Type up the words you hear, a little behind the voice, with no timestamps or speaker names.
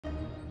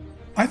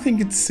I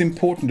think it's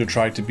important to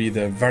try to be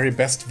the very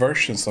best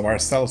versions of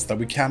ourselves that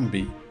we can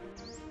be.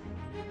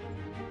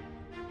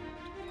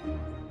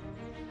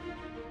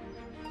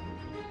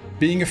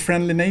 Being a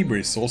friendly neighbor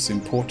is also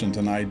important,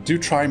 and I do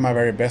try my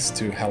very best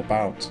to help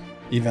out,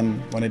 even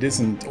when it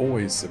isn't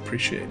always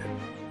appreciated.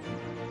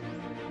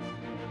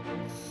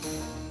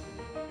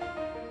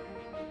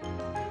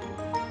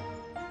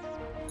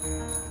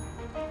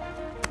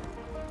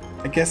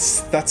 I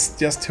guess that's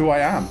just who I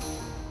am.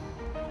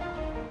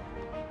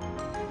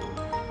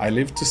 I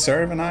live to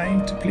serve and I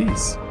aim to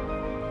please.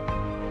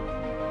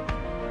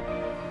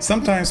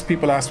 Sometimes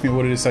people ask me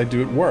what it is I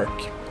do at work,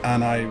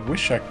 and I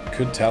wish I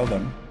could tell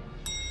them.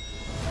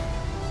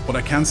 What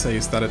I can say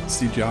is that at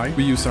CGI,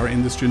 we use our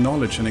industry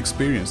knowledge and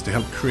experience to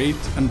help create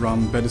and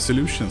run better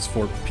solutions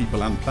for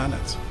people and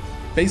planet.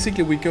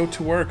 Basically, we go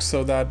to work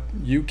so that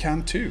you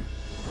can too.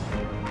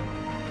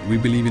 We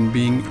believe in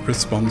being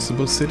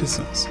responsible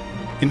citizens,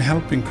 in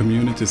helping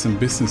communities and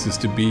businesses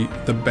to be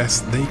the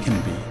best they can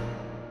be.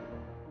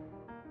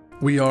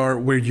 We are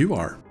where you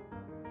are.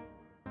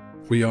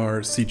 We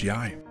are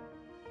CGI.